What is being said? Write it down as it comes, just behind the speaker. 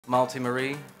Malti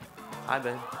Marie, hi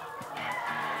babe.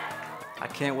 I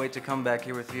can't wait to come back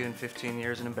here with you in 15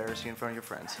 years and embarrass you in front of your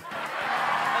friends.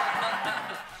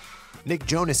 Nick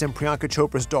Jonas and Priyanka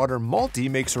Chopra's daughter Malti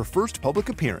makes her first public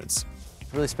appearance.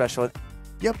 Really special.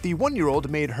 Yep, the 1-year-old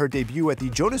made her debut at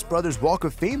the Jonas Brothers Walk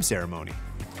of Fame ceremony.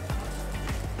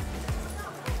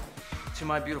 To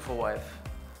my beautiful wife,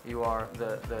 you are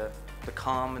the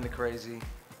calm and the crazy,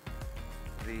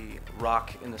 the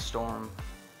rock in the storm,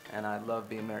 and I love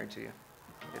being married to you.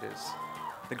 It is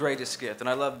the greatest gift, and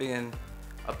I love being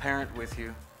a parent with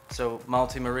you. So,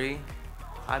 Malti Marie,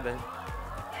 hi babe.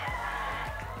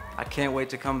 I can't wait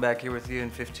to come back here with you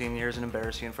in 15 years and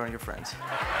embarrass you in front of your friends.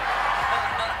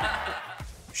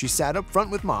 She sat up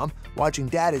front with Mom, watching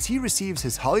Dad as he receives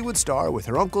his Hollywood star with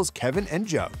her uncles Kevin and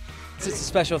Joe. It's a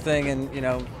special thing, and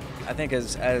I think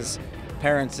as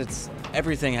parents,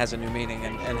 everything has a new meaning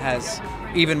and has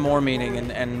even more meaning,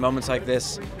 and moments like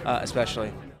this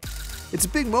especially. It's a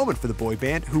big moment for the boy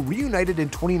band, who reunited in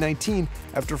 2019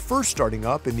 after first starting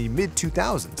up in the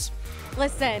mid-2000s.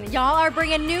 Listen, y'all are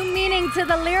bringing new meaning to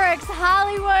the lyrics.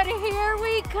 Hollywood, here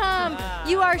we come.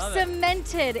 You are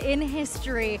cemented in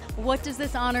history. What does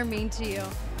this honor mean to you?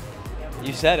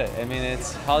 You said it. I mean,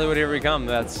 it's Hollywood, here we come.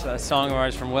 That's a song of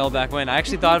ours from well back when. I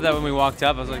actually thought of that when we walked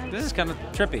up. I was like, this is kind of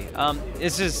trippy.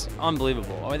 It's just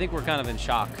unbelievable. I think we're kind of in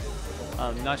shock.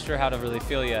 Not sure how to really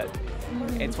feel yet.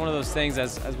 It's one of those things,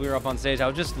 as we were up on stage, I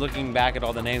was just looking back at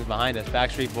all the names behind us.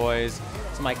 Backstreet Boys,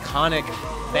 some iconic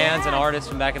bands and artists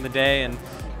from back in the day, and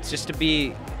just to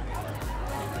be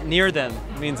near them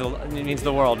means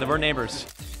the world. We're neighbors.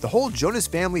 The whole Jonas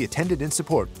family attended in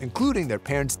support, including their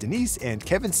parents Denise and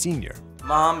Kevin Sr.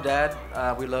 Mom, Dad,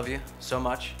 we love you so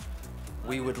much.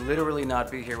 We would literally not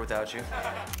be here without you.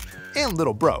 And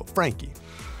little bro, Frankie.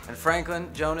 And Franklin,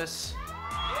 Jonas,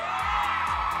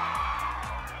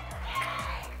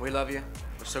 we love you.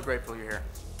 We're so grateful you're here.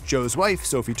 Joe's wife,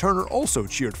 Sophie Turner, also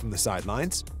cheered from the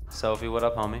sidelines. Sophie, what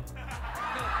up, homie?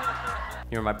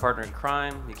 You're my partner in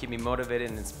crime. You keep me motivated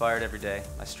and inspired every day.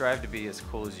 I strive to be as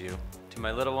cool as you. To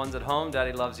my little ones at home,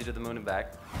 Daddy loves you to the moon and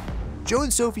back. Joe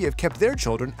and Sophie have kept their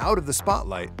children out of the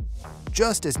spotlight,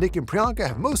 just as Nick and Priyanka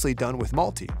have mostly done with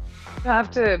Malti. I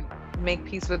have to make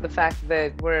peace with the fact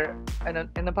that we're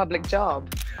in a public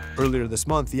job. Earlier this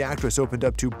month, the actress opened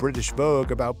up to British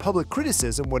Vogue about public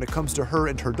criticism when it comes to her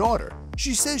and her daughter.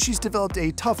 She says she's developed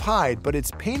a tough hide, but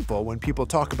it's painful when people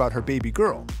talk about her baby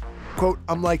girl. Quote,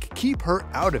 I'm like, keep her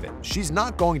out of it. She's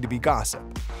not going to be gossip.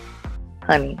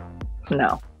 Honey,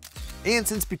 no. And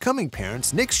since becoming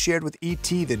parents, Nick's shared with ET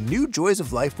the new joys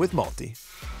of life with Malti.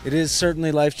 It is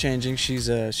certainly life-changing.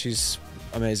 She's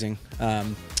amazing.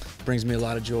 Brings me a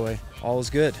lot of joy. All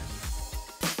is good.